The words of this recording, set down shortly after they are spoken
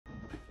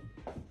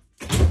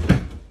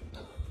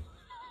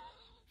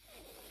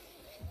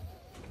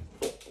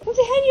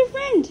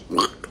friend.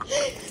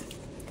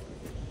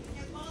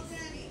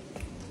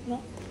 No.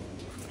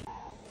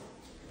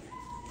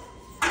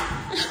 Oh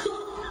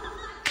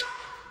my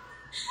god!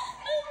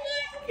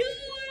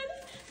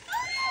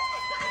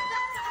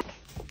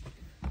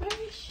 Where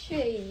is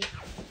she?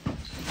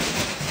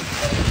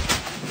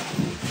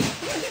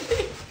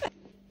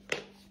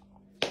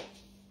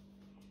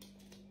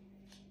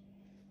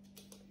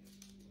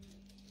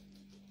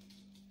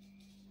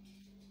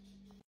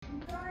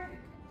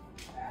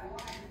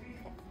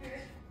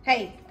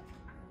 Hey.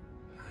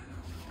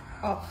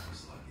 Oh.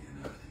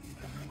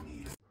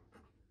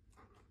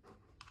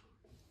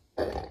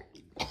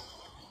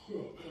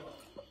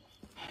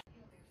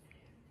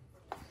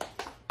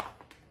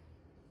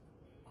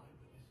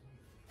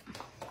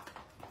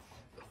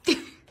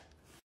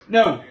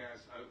 No.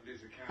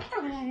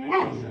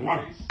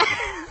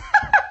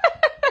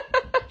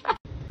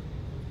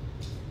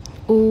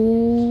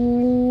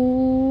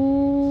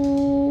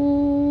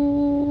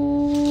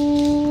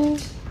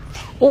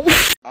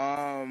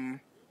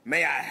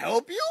 May I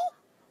help you?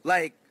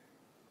 Like,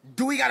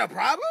 do we got a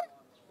problem?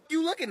 What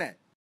you looking at?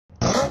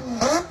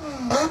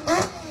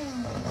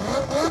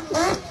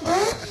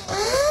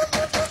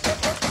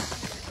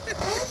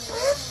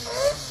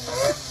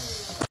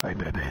 Hey,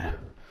 Batman.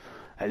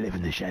 I live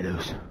in the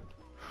shadows.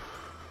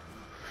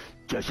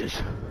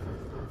 Justice.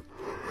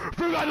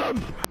 Forgot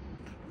them!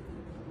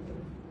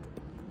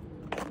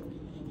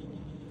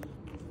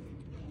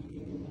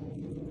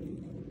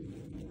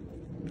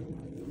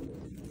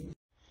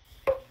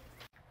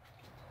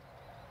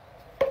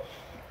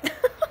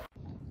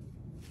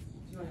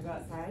 You want to go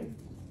outside?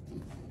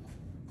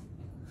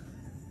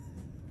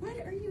 What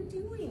are you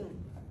doing?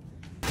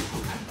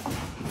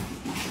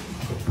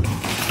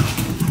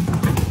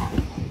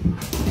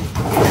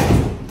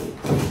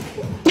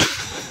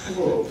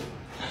 Whoa.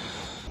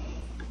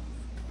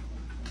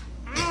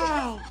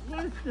 Ow!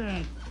 What's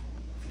that?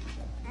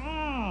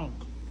 Ow!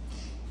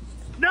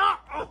 No!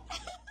 Oh.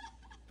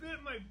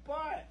 Bit my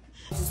butt!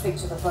 Just speak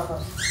to the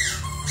photos.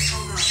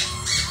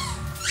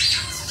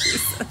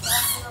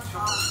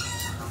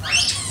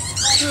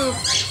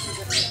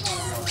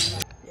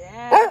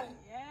 Yeah.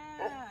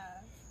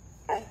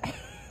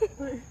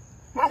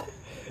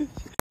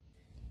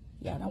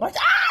 Yeah, now what?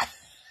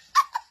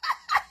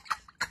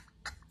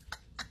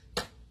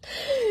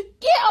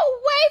 Get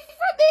away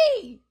from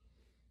me!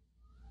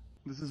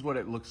 This is what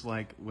it looks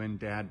like when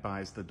Dad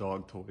buys the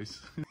dog toys.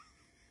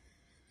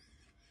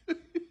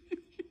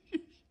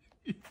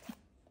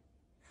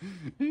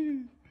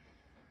 Good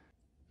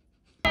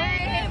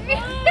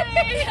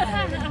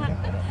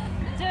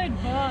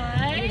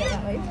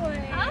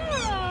boy.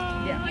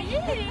 Oh,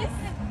 yes.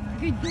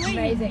 Good boy.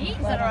 Amazing. Is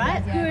that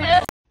alright?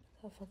 Good.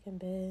 So fucking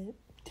bad.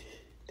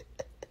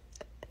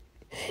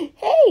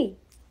 Hey!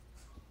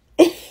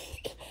 Hey!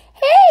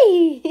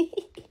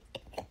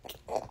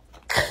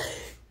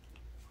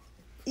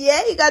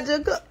 Yeah, you got your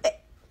good.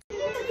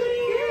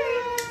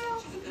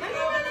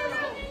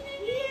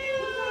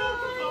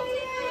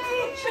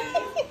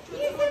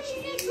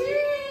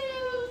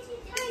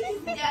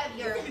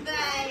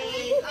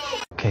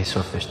 Okay,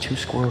 so if there's 2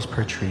 squirrels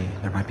per tree,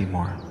 there might be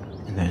more.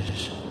 And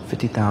there's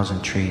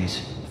 50,000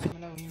 trees. Let me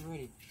know when you're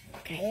ready.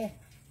 Okay.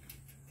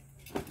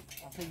 I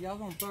said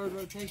y'all on 3rd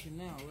rotation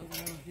now. Let me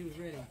know when she was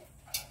ready.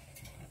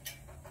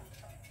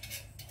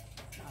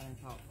 I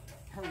didn't talk.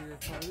 Hurry your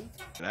toes.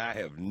 I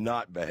have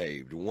not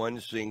behaved one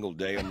single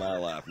day of my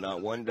life.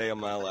 Not one day of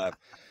my life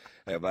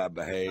have I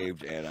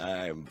behaved, and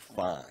I am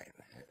fine.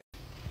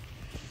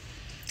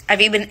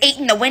 Have you been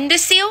eating the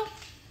windowsill?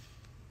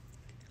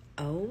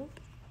 Oh.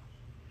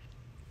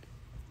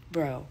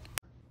 Bro.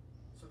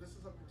 So this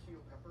is a potato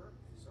pepper.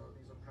 So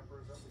these are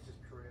peppers that we just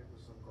pureed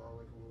with some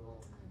garlic, a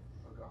little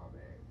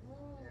agave.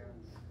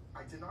 And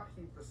I did not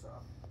heat this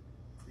up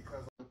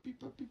because Puppy,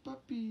 puppy,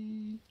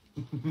 puppy.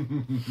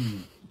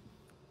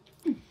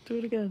 Do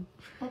it again.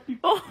 Puppy.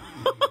 Oh.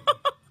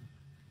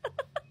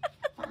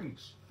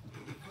 Thanks.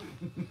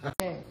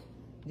 Okay.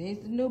 These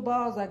the new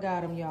balls I got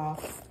them, y'all.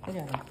 Look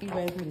at them. He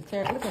ready for me to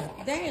tear. Look at them.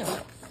 Damn.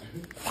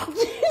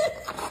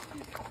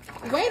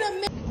 Wait a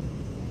minute.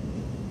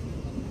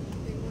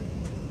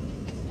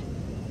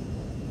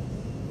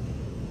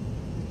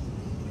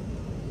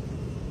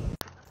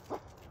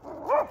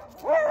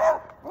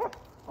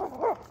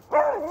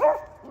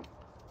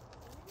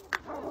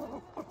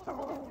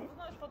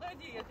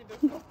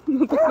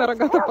 Ну так на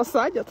рога-то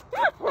посадят.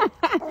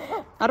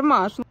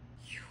 Армаш.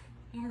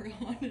 You are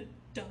on a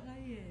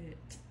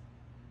diet.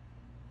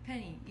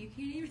 Penny, you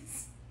can't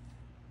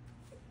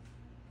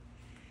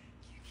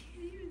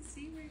even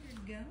see where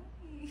you're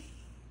going.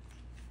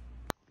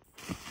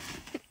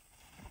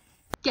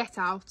 Get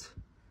out.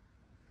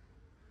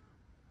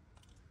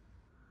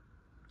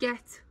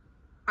 Get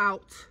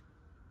out.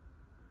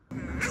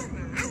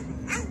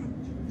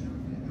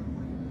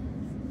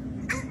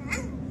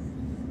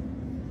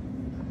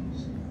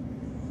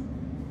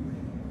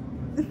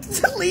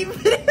 Leave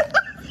it.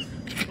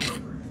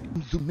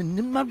 Zooming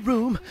in my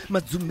room, my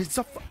zoom is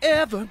off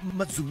forever,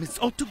 my zoom is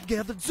all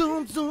together,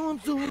 zoom, zoom,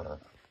 zoom.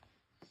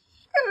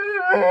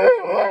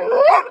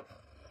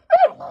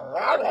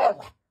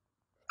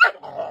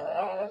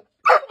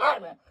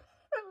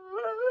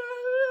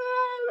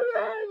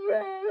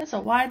 That's a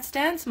wide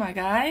stance, my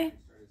guy.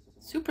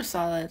 Super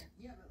solid.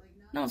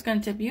 No one's gonna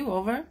tip you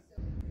over.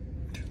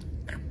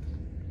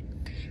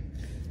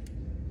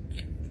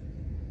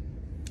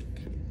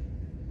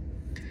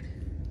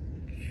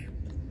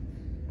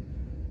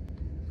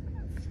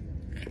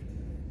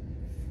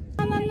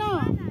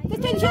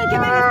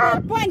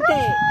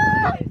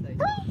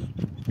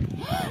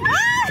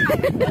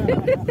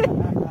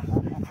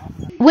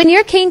 When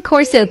your Cane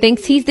Corso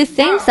thinks he's the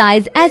same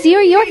size as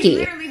your Yorkie.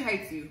 Literally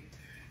hates you.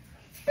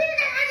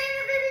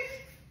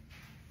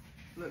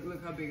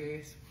 Look how big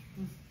it is.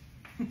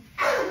 I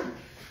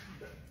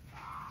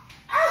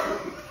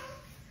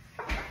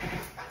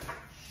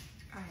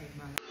hate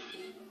my life.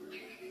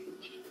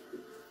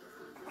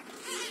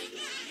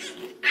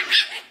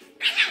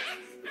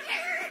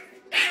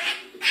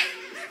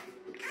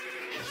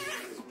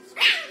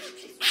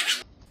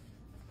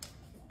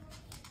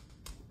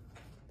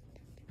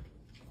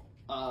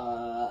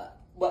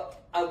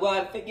 Well,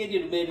 I figured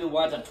you maybe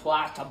want the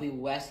top to be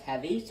less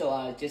heavy, so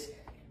I just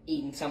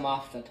eating some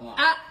off the top.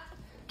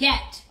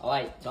 Get.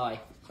 Alright, sorry,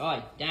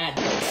 Dad.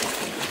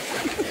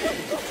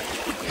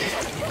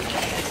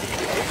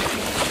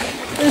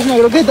 Es una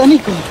croqueta,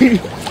 Nico.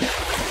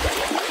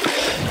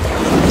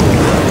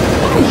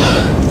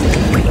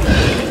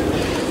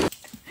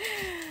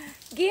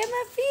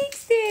 Gamma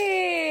fixed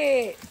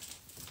it.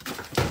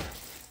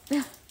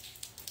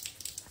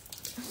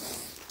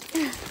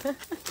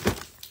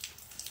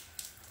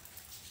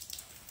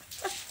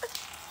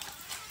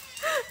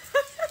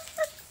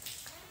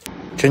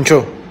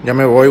 Chencho, ya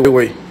me voy,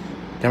 güey.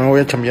 Ya me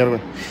voy a chambear,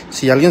 güey.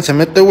 Si alguien se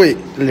mete, güey,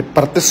 le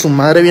parte su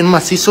madre bien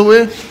macizo,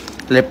 güey.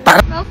 Le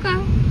parte.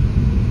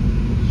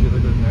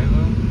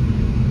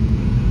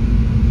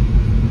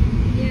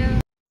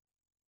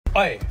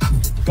 Oi,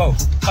 go.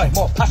 Oi,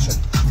 more passion,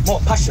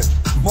 more passion,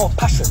 more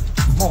passion,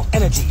 more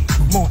energy,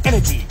 more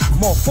energy,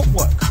 more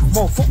footwork,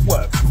 more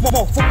footwork,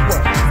 more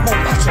footwork, more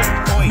passion.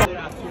 Oi.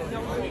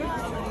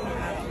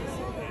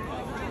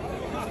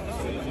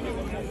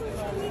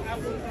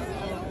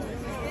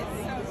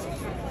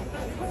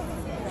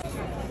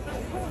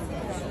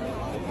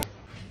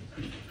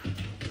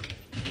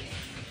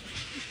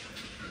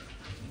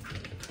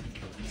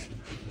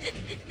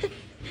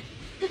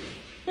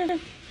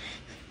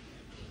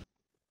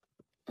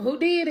 Who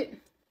did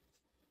it?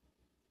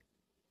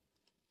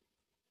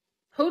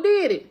 Who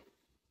did it?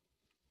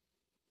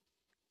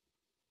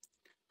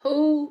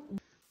 Who?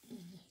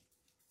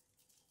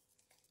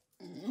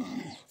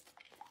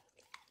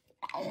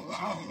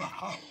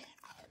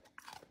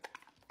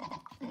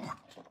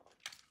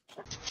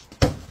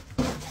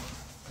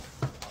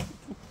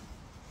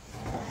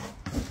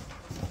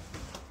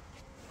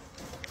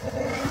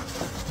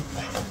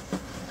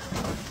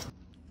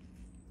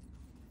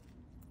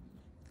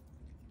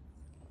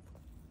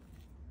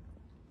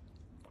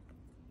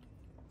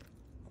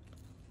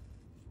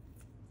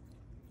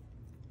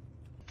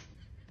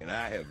 And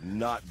I have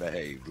not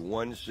behaved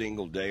one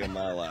single day of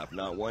my life.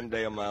 Not one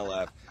day of my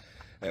life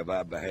have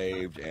I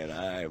behaved, and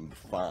I am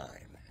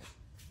fine.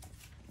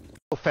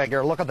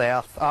 Figure, look at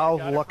this. Oh,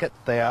 look at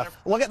this.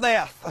 Look at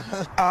this.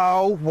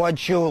 Oh,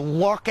 would you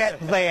look at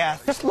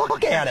this? Just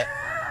look at it.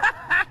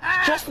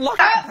 Just look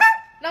at it.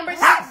 Number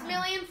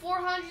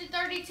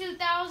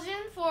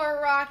 6,432,000 for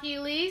Rocky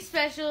Lee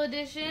Special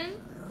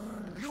Edition.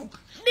 Do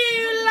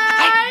you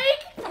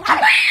like?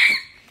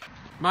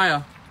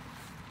 Maya,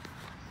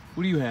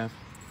 what do you have?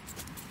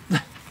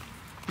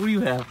 What do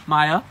you have?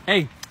 Maya,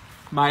 hey,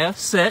 Maya,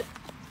 sit.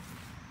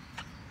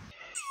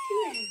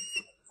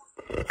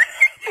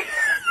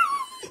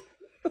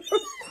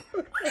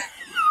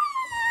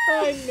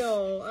 I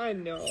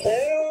know.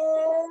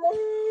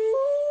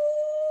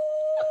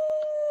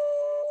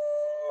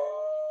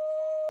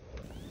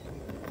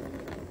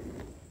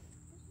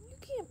 You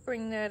can't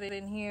bring that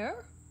in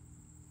here.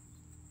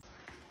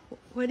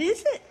 What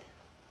is it?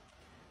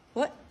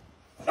 What?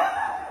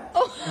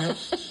 Oh.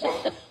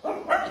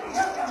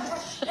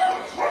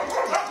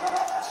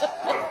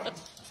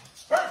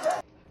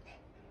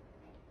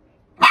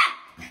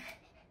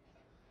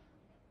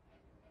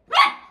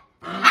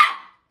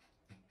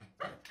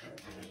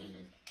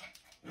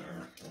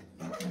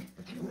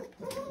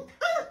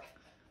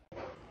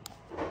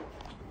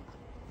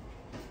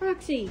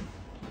 Roxy,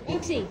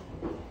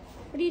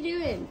 what are you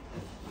doing?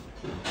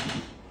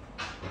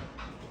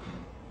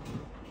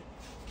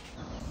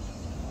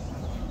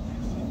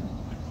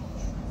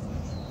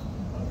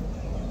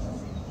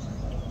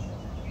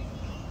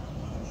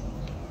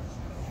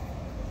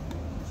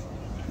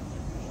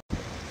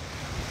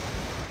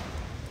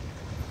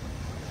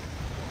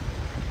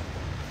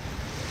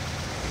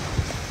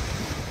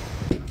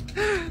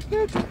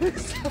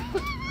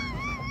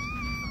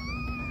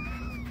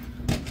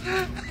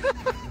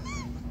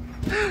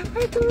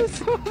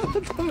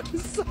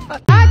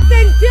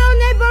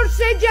 Attenzione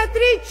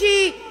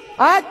borseggiatrici!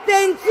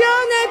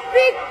 Attenzione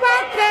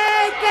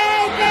pickpocket!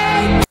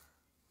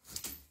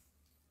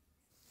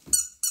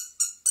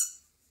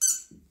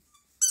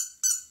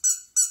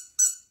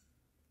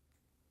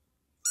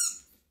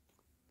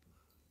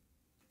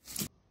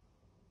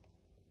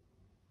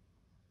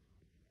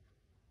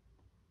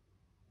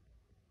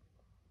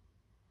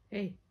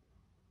 Hey.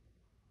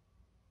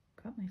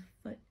 Got my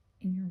foot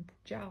in your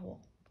jowl.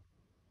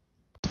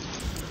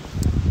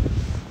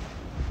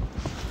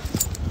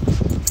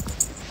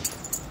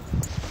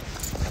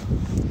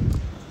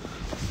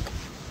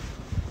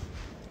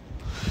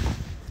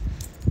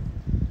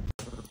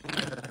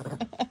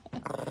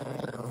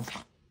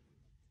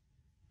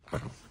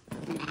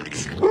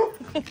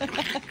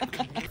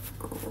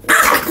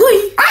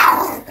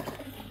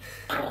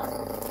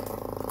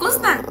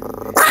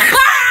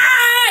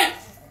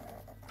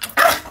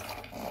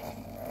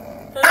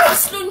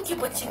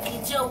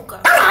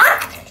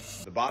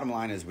 The bottom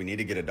line is we need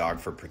to get a dog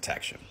for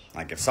protection.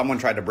 Like if someone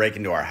tried to break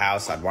into our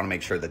house, I'd want to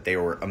make sure that they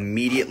were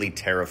immediately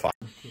terrified.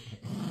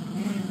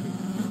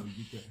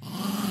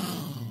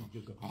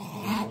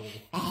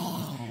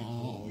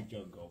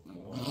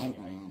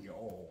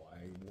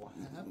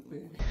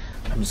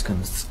 I'm just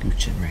gonna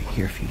scooch in right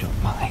here if you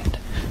don't mind.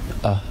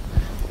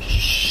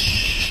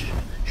 Shh.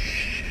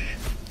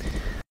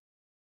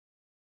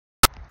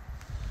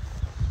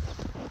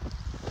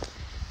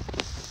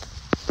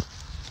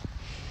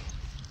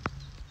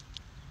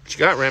 What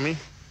you got, Remy?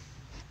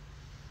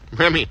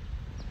 Remy.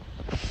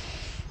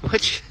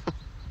 What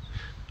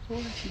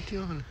you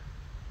doing?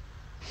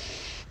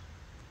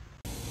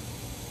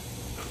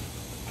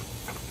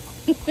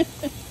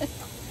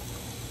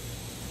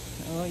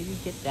 Oh, you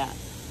get that.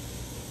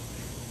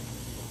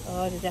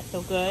 Oh, does that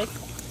feel good?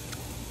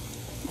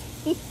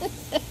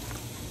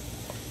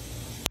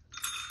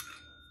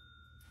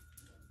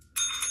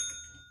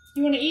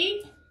 You want to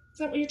eat? Is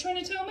that what you're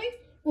trying to tell me?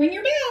 Ring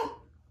your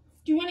bell.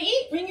 Do you want to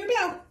eat? Ring your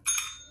bell.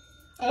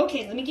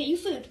 Okay, let me get you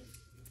food.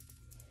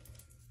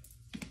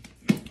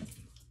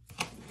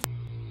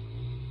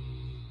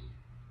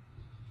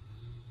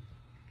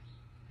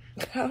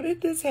 How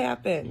did this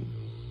happen?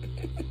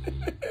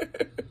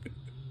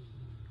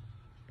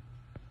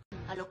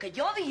 A lo que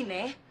yo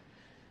vine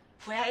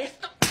fue a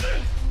esto.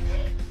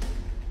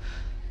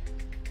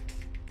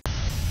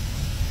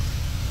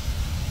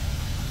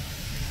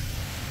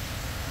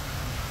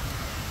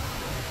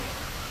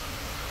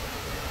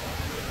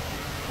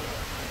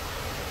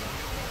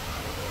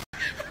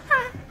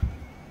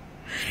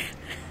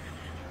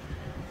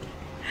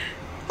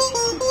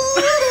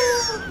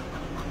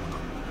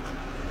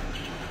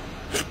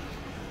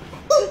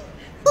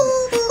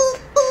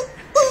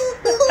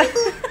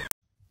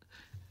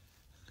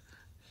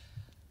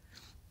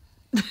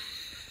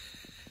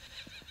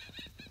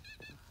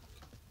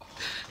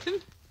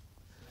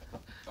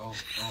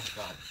 Oh,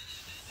 God.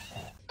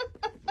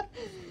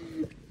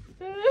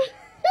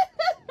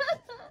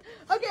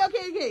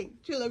 Okay.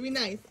 Chula, be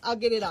nice. I'll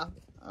get it off.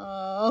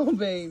 Oh,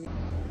 baby.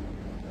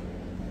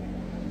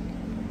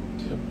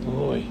 Good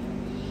boy.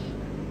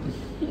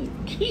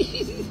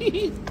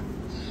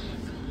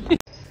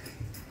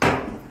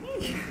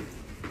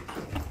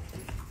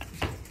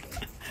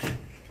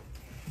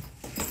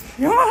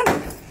 Come on.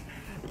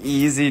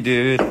 Easy,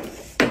 dude.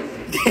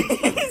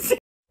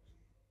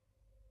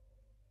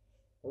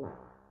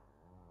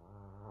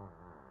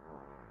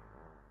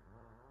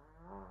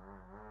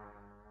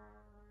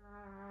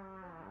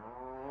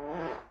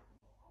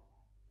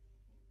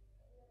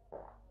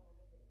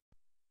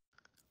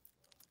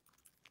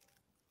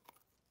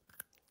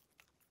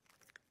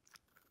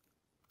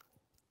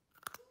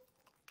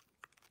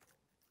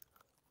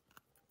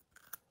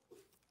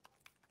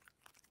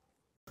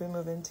 We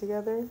move in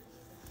together?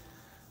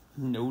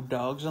 No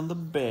dogs on the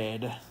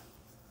bed.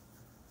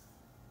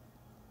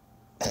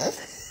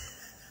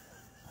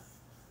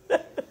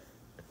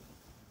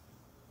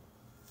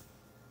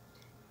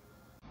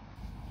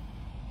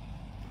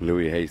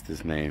 Louis hates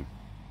this name.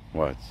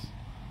 What's?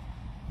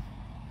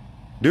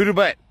 Doodle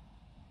butt.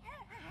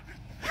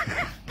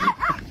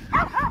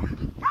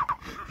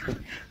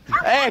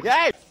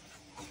 Hey!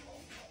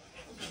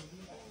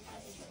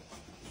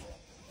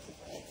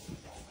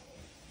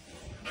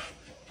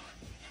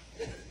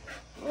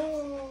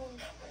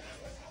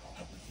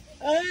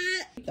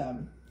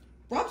 Them.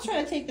 Rob's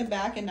trying to take them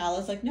back, and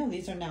Nala's like, no,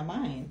 these are now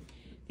mine.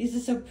 These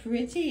are so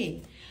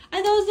pretty.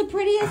 Are those the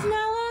prettiest,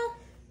 Nala?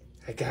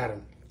 I got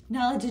him.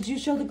 Nala, did you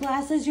show the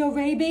glasses your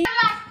Ray-Ban?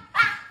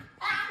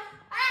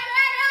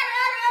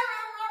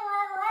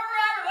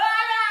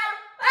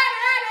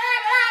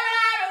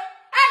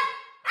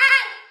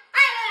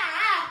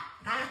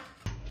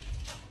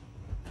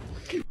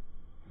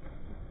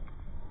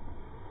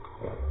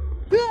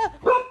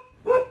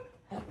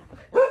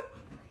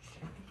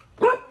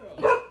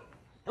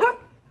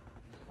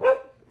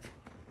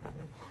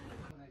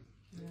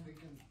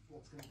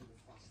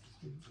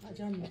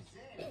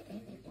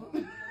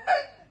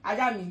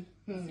 Ajami.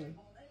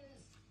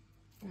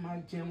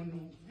 My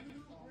Gemini.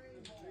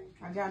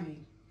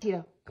 Ajami.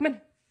 Tito, come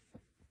on.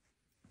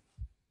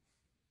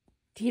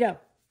 Tito,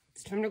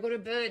 it's time to go to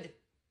bed.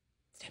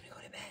 It's time to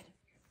go to bed.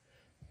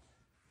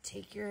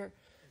 Take your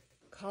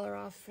collar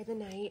off for the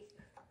night.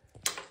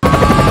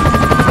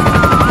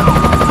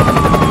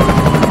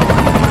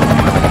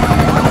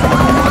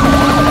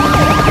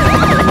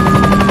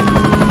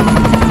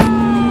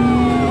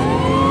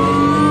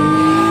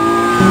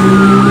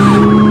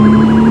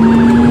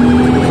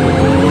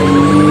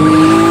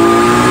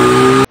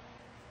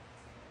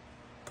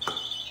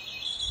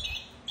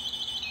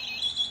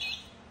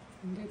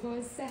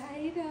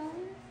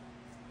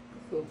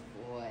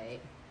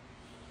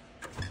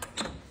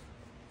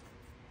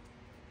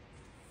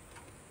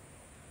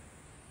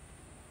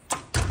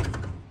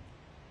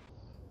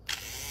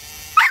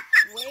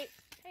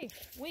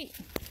 Wait.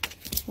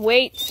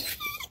 Wait.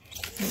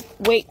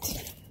 Wait.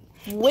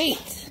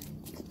 Wait.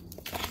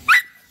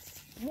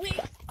 Wait.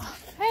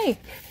 Hey.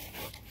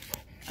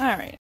 All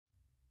right.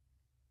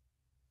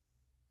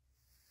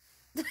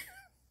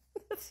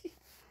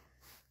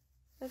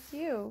 That's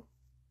you.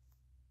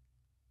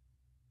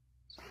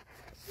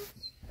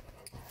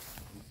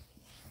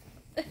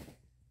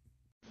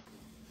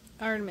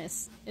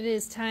 Artemis, it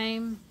is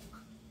time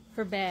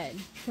for bed.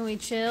 Can we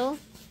chill?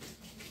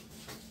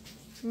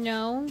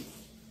 No?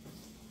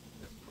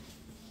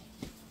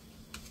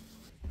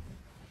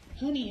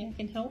 Honey, I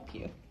can help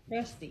you.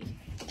 Rusty.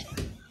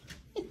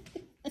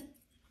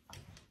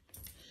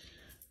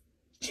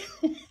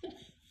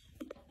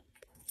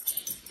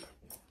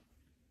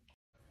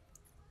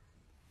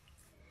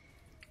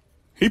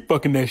 He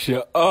fucking that shit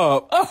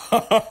up.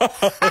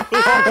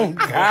 Oh,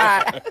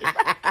 God.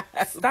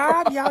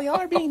 Stop, y'all. Y'all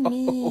are being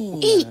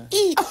mean.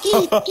 Eat,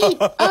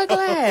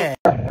 ugly.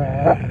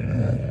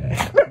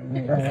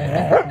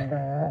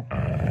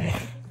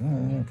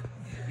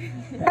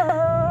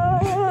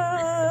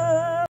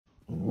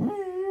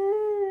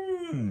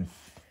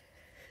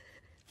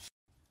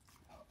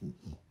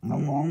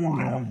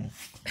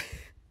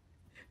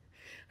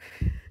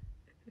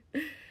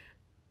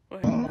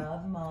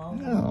 Love,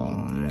 Mom.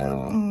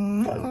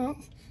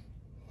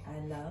 I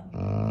love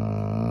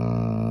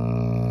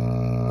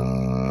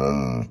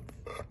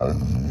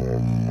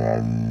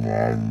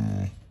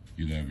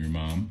You love your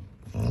mom?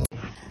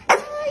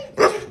 Hi,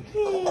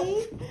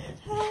 Puppies.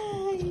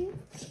 Hi.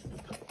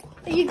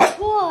 Are you good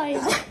boy?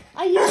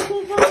 Are you a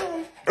good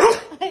boy?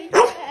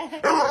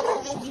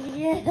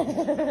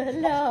 Yeah.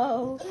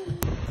 No.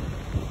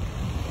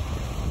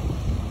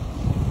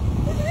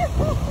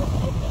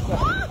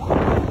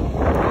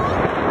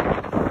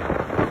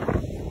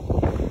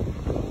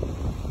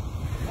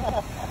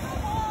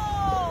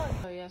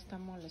 Ya está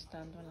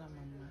molestando a la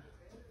mamá.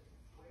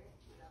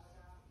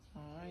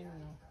 Ay,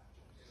 no.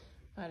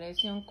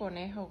 Parece un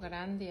conejo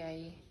grande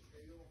ahí.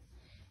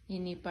 Y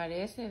ni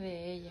parece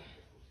de ella.